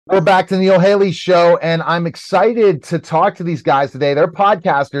We're back to the Neil Haley Show, and I'm excited to talk to these guys today. They're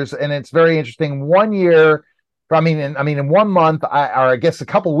podcasters, and it's very interesting. 1 year, in 1 month, or I guess a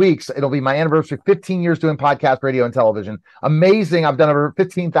couple weeks, it'll be my anniversary. 15 years doing podcast, radio, and television. Amazing! I've done over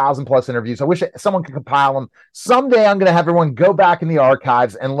 15,000 plus interviews. I wish someone could compile them. Someday, I'm going to have everyone go back in the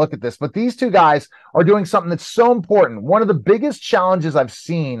archives and look at this. But these two guys are doing something that's so important. One of the biggest challenges I've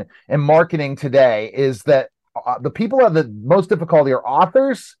seen in marketing today is that the people who have the most difficulty are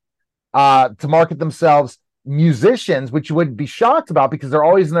authors to market themselves, musicians, which you would be shocked about because they're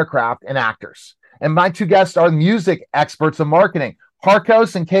always in their craft, and actors. And my two guests are music experts of marketing,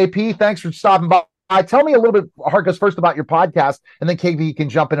 Harkos and KP. Thanks for stopping by. Tell me a little bit, Harkos, first about your podcast, and then KP can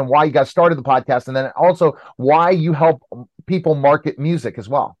jump in and why you guys started the podcast, and then also why you help people market music as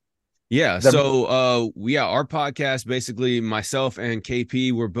well. Yeah. So our podcast, basically myself and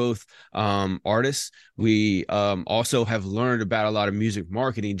KP, we're both artists. We also have learned about a lot of music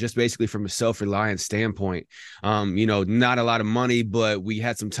marketing, just basically from a self-reliant standpoint. Not a lot of money, but we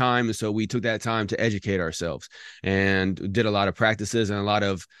had some time. And so we took that time to educate ourselves and did a lot of practices and a lot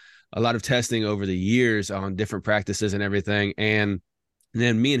of testing over the years on different practices and everything. And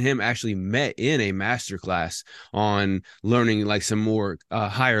then me and him actually met in a masterclass on learning like some more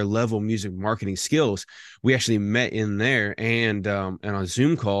higher level music marketing skills. We actually met in there and on a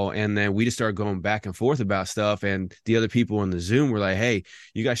Zoom call, and then we just started going back and forth about stuff. And the other people in the Zoom were like, "Hey,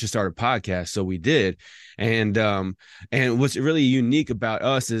 you guys should start a podcast." So we did. And what's really unique about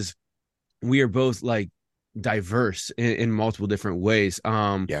us is we are both like diverse in multiple different ways.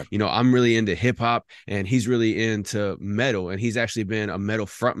 I'm really into hip hop, and he's really into metal, and he's actually been a metal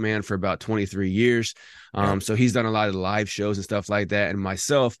frontman for about 23 years. So he's done a lot of live shows and stuff like that. And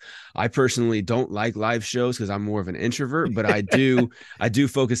myself, I personally don't like live shows because I'm more of an introvert, but I do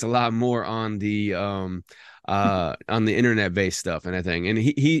focus a lot more on the internet based stuff and everything. And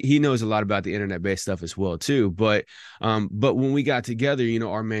he knows a lot about the internet based stuff as well too. But when we got together,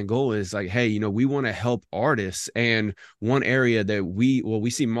 our main goal is like, hey, we want to help artists. And one area that we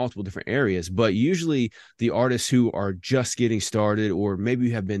see multiple different areas, but usually the artists who are just getting started, or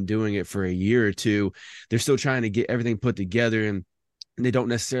maybe have been doing it for a year or two, they're still trying to get everything put together, and they don't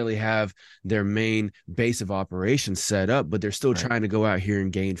necessarily have their main base of operations set up, but they're still trying to go out here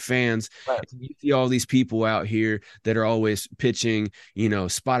and gain fans. Right. You see all these people out here that are always pitching,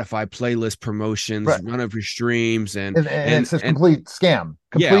 Spotify playlist promotions, run up your streams, and it's a complete scam.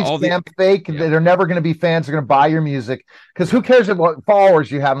 Fake. Yeah. They're never going to be fans. They're going to buy your music because who cares what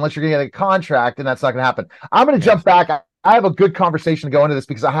followers you have unless you're going to get a contract, and that's not going to happen. I'm going to jump back. I have a good conversation to go into this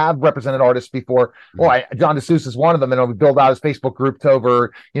because I have represented artists before. John DeSouza is one of them, and we built out his Facebook group to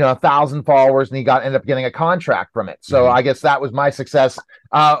over 1,000 followers, and he ended up getting a contract from it. So I guess that was my success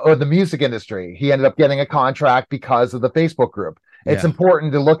with the music industry. He ended up getting a contract because of the Facebook group. It's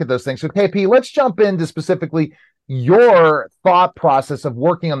important to look at those things. So KP, let's jump into specifically your thought process of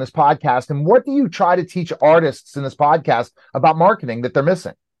working on this podcast, and what do you try to teach artists in this podcast about marketing that they're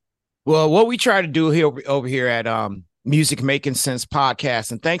missing? Well, what we try to do over here at Music Making Sense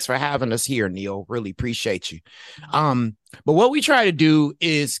podcast, and thanks for having us here, Neil. Really appreciate you. But what we try to do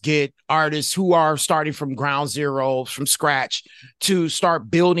is get artists who are starting from ground zero, from scratch, to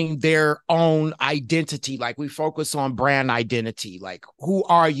start building their own identity. Like, we focus on brand identity. Like, who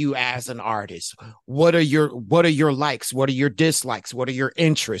are you as an artist? What are your likes? What are your dislikes? What are your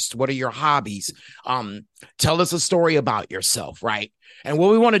interests? What are your hobbies? Tell us a story about yourself, right? And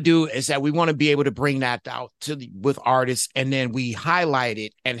what we want to do is that we want to be able to bring that out with artists, and then we highlight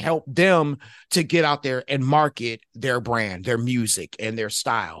it and help them to get out there and market their brand, their music, and their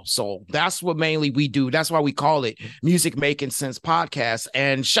style. So that's what mainly we do. That's why we call it Music Making Sense Podcast.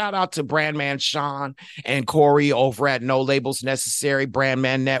 And shout out to Brandman Sean and Corey over at No Labels Necessary,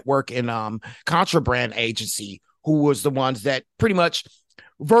 Brandman Network, and Contrabrand Agency, who was the ones that pretty much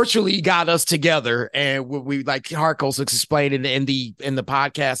virtually got us together. And we like Harkos explained in the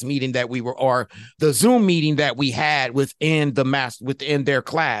podcast meeting that we were, or the Zoom meeting that we had within their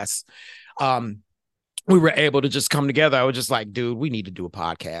class, we were able to just come together. I was just like, dude, we need to do a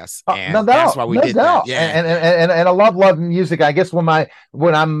podcast. And that's why we did that. Yeah. And I love music. I guess when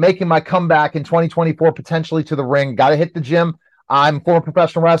I'm making my comeback in 2024, potentially to the ring, got to hit the gym. I'm a former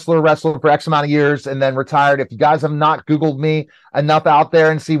professional wrestler for X amount of years, and then retired. If you guys have not Googled me enough out there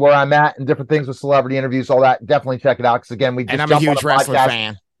and see where I'm at and different things with celebrity interviews, all that, definitely check it out. Because again, I'm a huge wrestling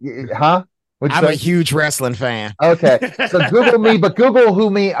fan. Huh? I'm a huge wrestling fan. Okay. So Google me, but Google who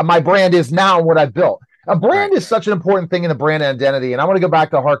my brand is now and what I've built. A brand is such an important thing in the brand identity. And I want to go back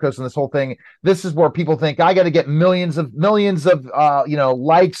to Harkos and this whole thing. This is where people think I got to get millions of likes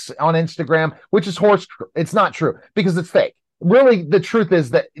on Instagram, which is horse. It's not true because it's fake. really the truth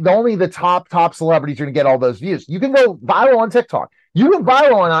is that only the top celebrities are going to get all those views. You can go viral on TikTok. You can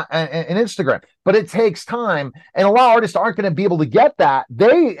viral on Instagram, but it takes time, and a lot of artists aren't going to be able to get that.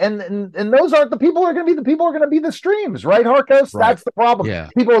 And those aren't the people who are going to be the people who are going to be the streams, right, Harkos? Right. That's the problem. Yeah.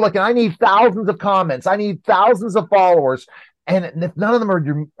 People are looking. I need thousands of comments. I need thousands of followers. And if none of them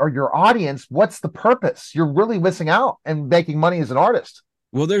are your audience, what's the purpose? You're really missing out and making money as an artist.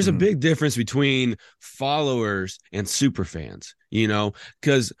 Well, there's a big difference between followers and super fans,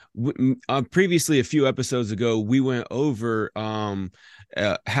 because previously, a few episodes ago, we went over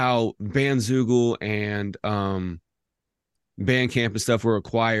how Bandzoogle and Bandcamp and stuff were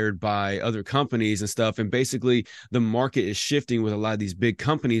acquired by other companies and stuff. And basically, the market is shifting with a lot of these big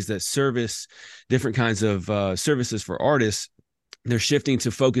companies that service different kinds of services for artists. They're shifting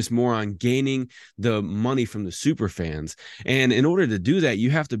to focus more on gaining the money from the super fans. And in order to do that, you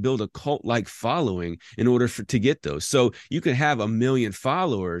have to build a cult-like following in order to get those. So you can have 1 million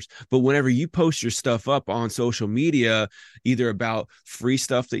followers, but whenever you post your stuff up on social media, either about free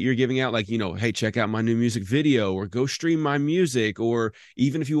stuff that you're giving out, like, hey, check out my new music video, or go stream my music, or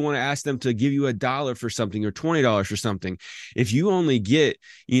even if you want to ask them to give you $1 for something or $20 for something, if you only get,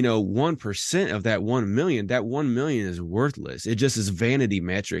 1% of that 1 million, that 1 million is worthless. It just is vanity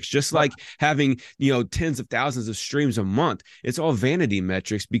metrics, just like having tens of thousands of streams a month. It's all vanity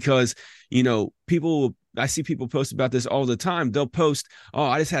metrics because I see people post about this all the time. They'll post, oh,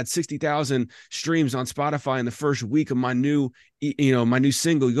 I just had 60,000 streams on Spotify in the first week of my new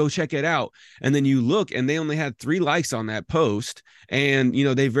single. Go check it out. And then you look and they only had 3 likes on that post. And,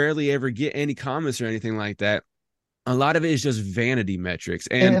 they rarely ever get any comments or anything like that. A lot of it is just vanity metrics,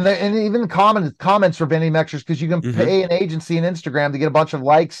 and even comments for vanity metrics, because you can pay an agency in Instagram to get a bunch of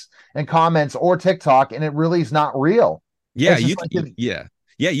likes and comments, or TikTok, and it really is not real. Yeah,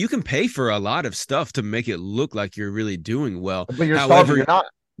 you can pay for a lot of stuff to make it look like you're really doing well. But you're not.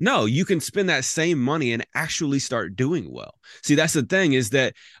 No, you can spend that same money and actually start doing well. See, that's the thing, is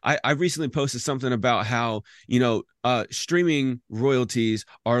that I recently posted something about how, streaming royalties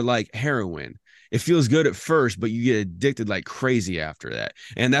are like heroin. It feels good at first, but you get addicted like crazy after that.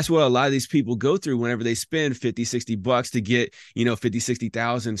 And that's what a lot of these people go through whenever they spend $50-$60 to get,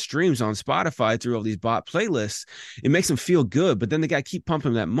 50,000-60,000 streams on Spotify through all these bot playlists. It makes them feel good, but then they got to keep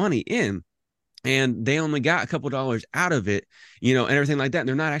pumping that money in. And they only got a couple dollars out of it, and everything like that. And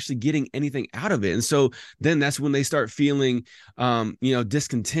they're not actually getting anything out of it. And so then that's when they start feeling,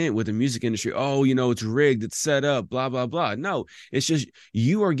 discontent with the music industry. Oh, it's rigged, it's set up, blah, blah, blah. No, it's just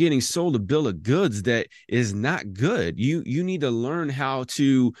you are getting sold a bill of goods that is not good. You need to learn how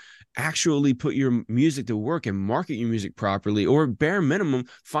to actually put your music to work and market your music properly, or bare minimum,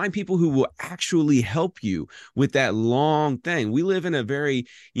 find people who will actually help you with that long thing. We live in a very,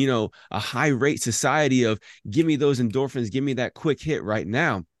 a high rate society of give me those endorphins, give me that quick hit right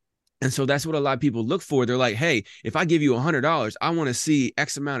now. And so that's what a lot of people look for. They're like, hey, if I give you $100, I want to see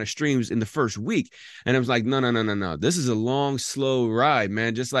X amount of streams in the first week. And I was like, no. This is a long, slow ride,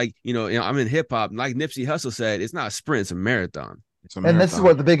 man. Just like, I'm in hip hop. Like Nipsey Hussle said, it's not a sprint, it's a marathon. And this is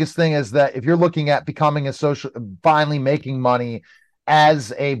what the biggest thing is, that if you're looking at becoming finally making money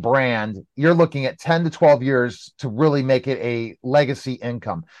as a brand, you're looking at 10 to 12 years to really make it a legacy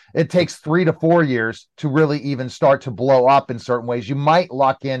income. It takes 3 to 4 years to really even start to blow up in certain ways. You might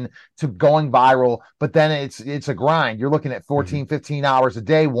lock in to going viral, but then it's a grind. You're looking at 14, 15 hours a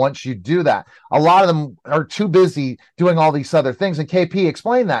day once you do that. A lot of them are too busy doing all these other things. And KP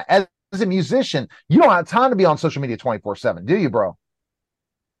explained that. As a musician, you don't have time to be on social media 24/7, do you, bro?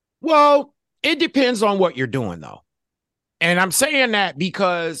 Well, it depends on what you're doing, though. And I'm saying that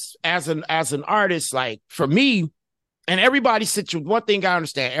because as an artist, like for me, and everybody's situation, one thing I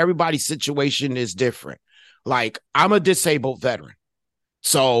understand, everybody's situation is different. Like I'm a disabled veteran,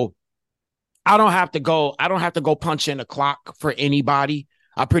 so I don't have to go punch in a clock for anybody.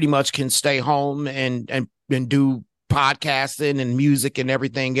 I pretty much can stay home and do podcasting and music and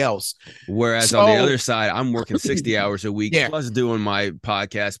everything else. Whereas on the other side, I'm working 60 hours a week, plus doing my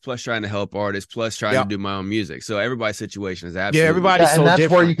podcast, plus trying to help artists, plus trying to do my own music. So everybody's situation is absolutely everybody's and so that's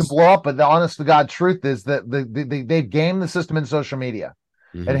different. Where you can blow up. But the honest to God truth is that they've gamed the system in social media.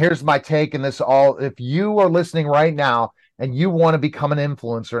 And here's my take in this all. If you are listening right now and you want to become an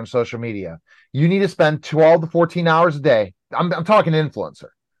influencer in social media, you need to spend 12 to 14 hours a day. I'm talking influencer.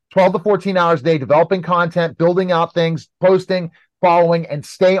 12 to 14 hours a day, developing content, building out things, posting, following, and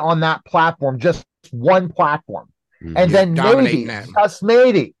stay on that platform, just one platform. And then maybe,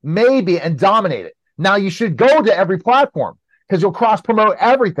 and dominate it. Now you should go to every platform because you'll cross promote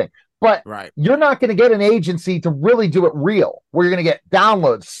everything. But right. you're not going to get an agency to really do it real, where you're going to get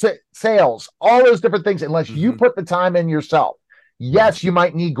downloads, sales, all those different things, unless you put the time in yourself. Yes, you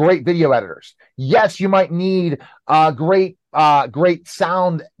might need great video editors. Yes, you might need great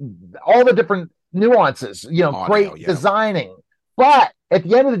sound, all the different nuances, Audio, great designing. But at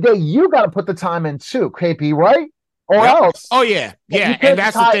the end of the day, you got to put the time in too, KP, right? Or else. Oh yeah. You And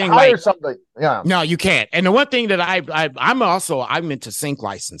that's the thing. Hire somebody. Yeah. No, you can't. And the one thing that I'm into sync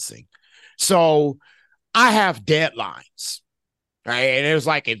licensing. So I have deadlines. Right. And it was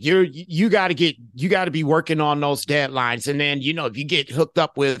like, if you got to be working on those deadlines. And then, if you get hooked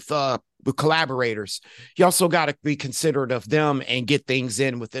up with collaborators, you also got to be considerate of them and get things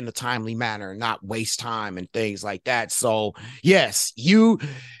in within a timely manner and not waste time and things like that. So yes,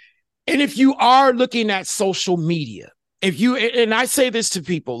 and if you are looking at social media, and I say this to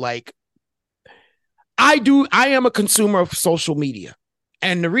people, like I am a consumer of social media.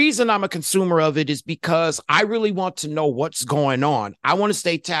 And the reason I'm a consumer of it is because I really want to know what's going on. I want to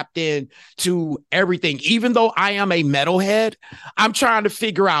stay tapped in to everything. Even though I am a metalhead, I'm trying to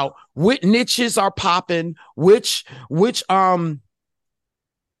figure out what niches are popping, what's the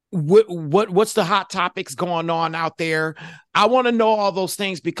hot topics going on out there. I want to know all those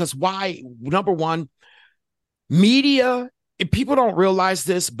things because number one, media, people don't realize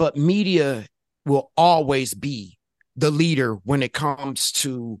this, but media will always be the leader when it comes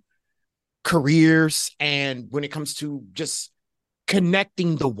to careers and when it comes to just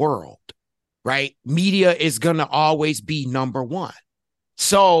connecting the world, right? Media is going to always be number one.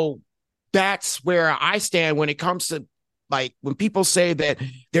 So that's where I stand when it comes to, like, when people say that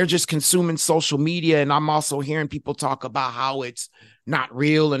they're just consuming social media, and I'm also hearing people talk about how it's not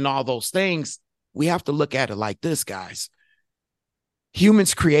real and all those things. We have to look at it like this, guys.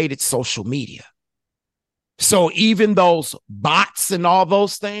 Humans created social media. So even those bots and all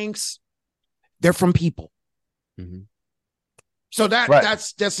those things, they're from people. Mm-hmm. So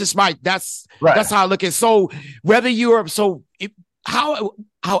that's just that's how I look at it. So whether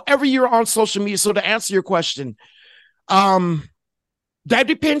however you're on social media. So to answer your question, that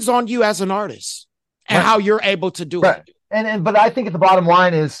depends on you as an artist and how you're able to do it. But I think at the bottom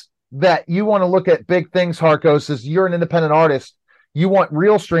line is that you want to look at big things, Harkos, is you're an independent artist. You want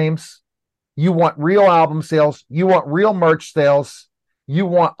real streams. You want real album sales. You want real merch sales. You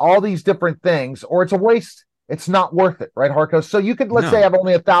want all these different things, or it's a waste. It's not worth it, right, Harkos? So you could, let's say, have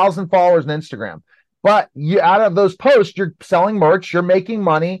only 1,000 followers on Instagram, but out of those posts, you're selling merch, you're making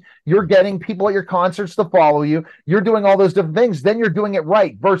money, you're getting people at your concerts to follow you, you're doing all those different things. Then you're doing it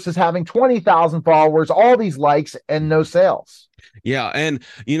right versus having 20,000 followers, all these likes, and no sales. Yeah, and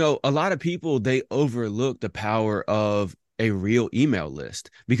a lot of people, they overlook the power of a real email list,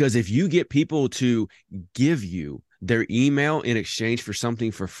 because if you get people to give you their email in exchange for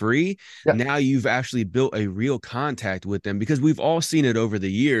something for free, now you've actually built a real contact with them. Because we've all seen it over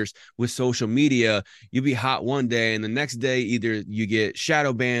the years with social media. You'll be hot one day and the next day either you get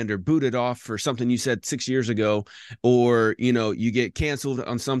shadow banned or booted off for something you said 6 years ago, or you get canceled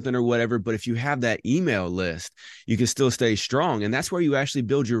on something or whatever. But if you have that email list, you can still stay strong, and that's where you actually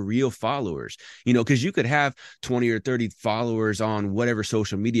build your real followers. Because you could have 20 or 30 followers on whatever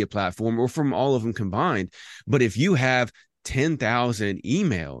social media platform, or from all of them combined, but if you have 10,000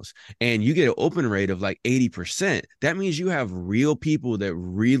 emails and you get an open rate of like 80%, that means you have real people that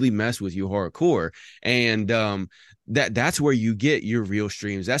really mess with you hardcore. And that's where you get your real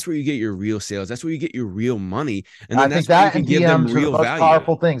streams. That's where you get your real sales. That's where you get your real money. And then that's where you can give them real value.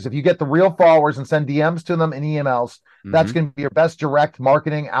 Powerful things. If you get the real followers and send DMs to them and emails, that's going to be your best direct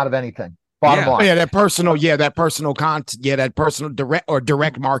marketing out of anything. Bottom line. Yeah, that personal content. Yeah, that personal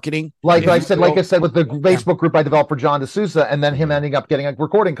direct marketing. Like I said with the Facebook group I developed for John D'Souza, and then him ending up getting a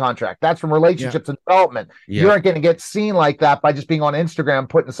recording contract. That's from relationships and development. You aren't going to get seen like that by just being on Instagram,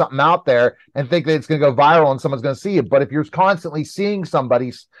 putting something out there and think that it's going to go viral and someone's going to see it. But if you're constantly seeing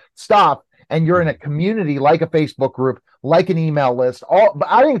somebody's stuff and you're in a community like a Facebook group, like an email list, but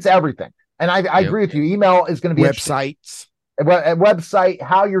I think it's everything. And I agree with you. Email is going to be websites. A website,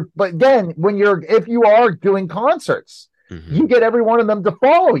 but again, if you are doing concerts, you get every one of them to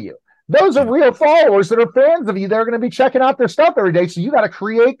follow you. Those are real followers that are fans of you. They're going to be checking out their stuff every day. So you got to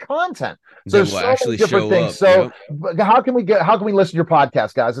create content. So there's so many different things. So how can we listen to your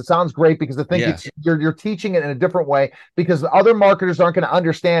podcast, guys? It sounds great, because I think you're teaching it in a different way, because other marketers aren't going to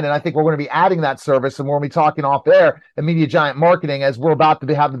understand. And I think we're going to be adding that service, and we're going to be talking off air at Media Giant Marketing as we're about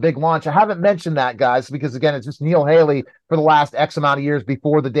to have the big launch. I haven't mentioned that, guys, because again, it's just Neil Haley for the last X amount of years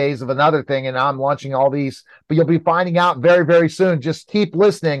before the days of another thing. And I'm launching all these, but you'll be finding out very, very soon. Just keep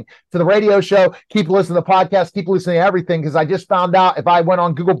listening to the radio show, keep listening to the podcast, keep listening to everything. Because I just found out if I went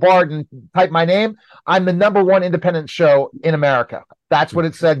on Google Bard and typed my name, I'm the #1 independent show in America. That's what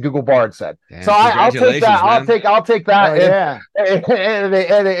it said. Google Bard said. Damn, So I'll take that. man. I'll take that. Yeah.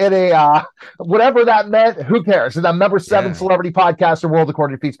 Whatever that meant. Who cares? And I'm #7 celebrity podcaster, world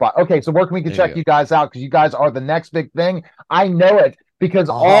according to FeedSpot. Okay, so where can we check you guys out? Because you guys are the next big thing. I know it because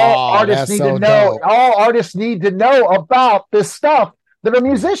all artists need to know. All artists need to know about this stuff that are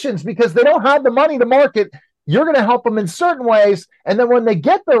musicians because they don't have the money to market. You're going to help them in certain ways. And then when they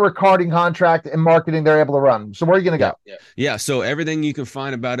get their recording contract and marketing, they're able to run. So where are you going to go? Yeah. So everything you can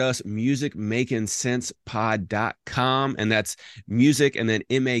find about us, musicmakinsensepod.com. And that's music and then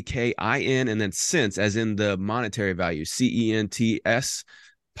MAKIN and then sense as in the monetary value, CENTS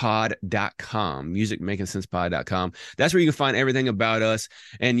pod.com, musicmakinsensepod.com. That's where you can find everything about us.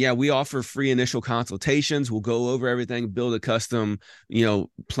 And yeah, we offer free initial consultations. We'll go over everything, build a custom,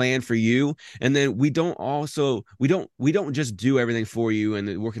 plan for you. And then we don't just do everything for you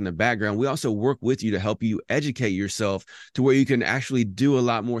and work in the background. We also work with you to help you educate yourself to where you can actually do a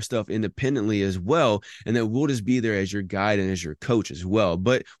lot more stuff independently as well. And then we'll just be there as your guide and as your coach as well.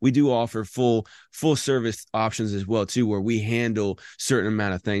 But we do offer full service options as well too, where we handle certain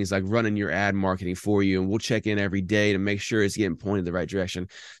amount of things like running your ad marketing for you, and we'll check in every day to make sure it's getting pointed the right direction,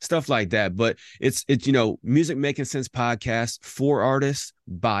 stuff like that. But it's Music Making Sense podcast for artists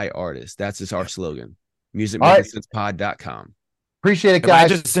by artists. That's just our slogan. musicmakinsensepod.com. Appreciate it, guys.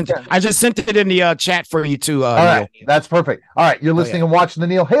 I just sent it in the chat for you too. All right, that's perfect. All right, you're listening and watching the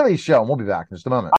Neil Haley Show, and we'll be back in just a moment.